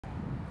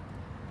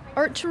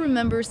Art to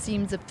Remember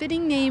seems a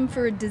fitting name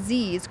for a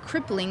disease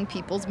crippling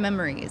people's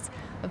memories.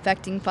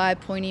 Affecting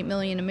 5.8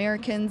 million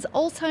Americans,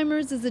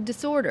 Alzheimer's is a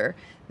disorder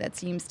that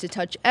seems to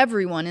touch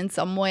everyone in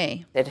some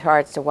way. It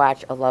hurts to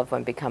watch a loved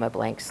one become a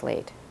blank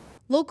slate.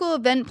 Local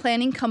event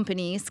planning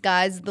company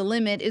Sky's the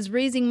Limit is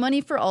raising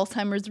money for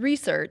Alzheimer's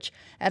research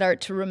at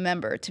Art to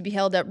Remember to be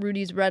held at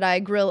Rudy's Red Eye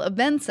Grill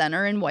Event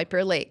Center in White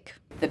Lake.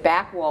 The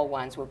back wall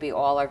ones will be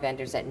all our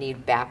vendors that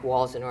need back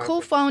walls in order.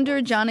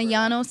 Co-founder Jana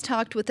Llanos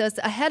talked with us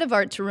ahead of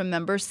Art to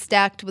Remember,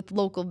 stacked with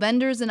local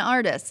vendors and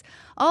artists,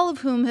 all of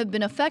whom have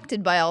been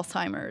affected by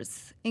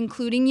Alzheimer's,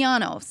 including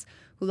Llanos,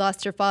 who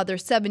lost her father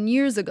 7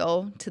 years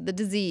ago to the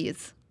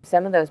disease.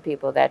 Some of those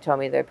people that told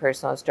me their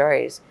personal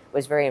stories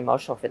was very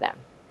emotional for them,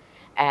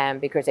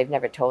 and because they've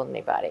never told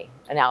anybody.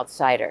 An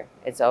outsider,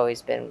 it's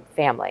always been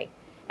family,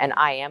 and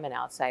I am an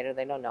outsider,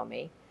 they don't know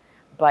me.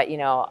 But, you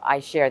know, I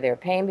share their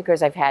pain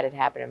because I've had it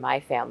happen in my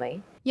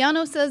family.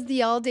 Llanos says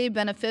the all-day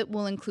benefit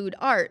will include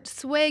art,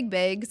 swag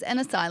bags, and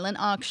a silent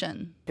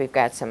auction. We've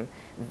got some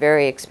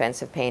very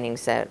expensive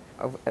paintings that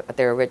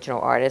they're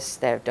original artists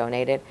that have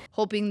donated.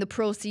 Hoping the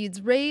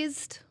proceeds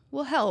raised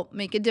will help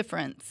make a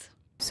difference.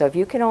 So if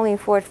you can only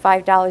afford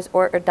 $5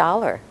 or a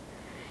dollar,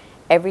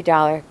 every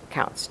dollar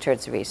counts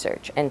towards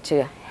research and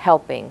to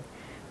helping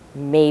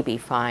maybe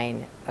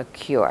find a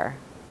cure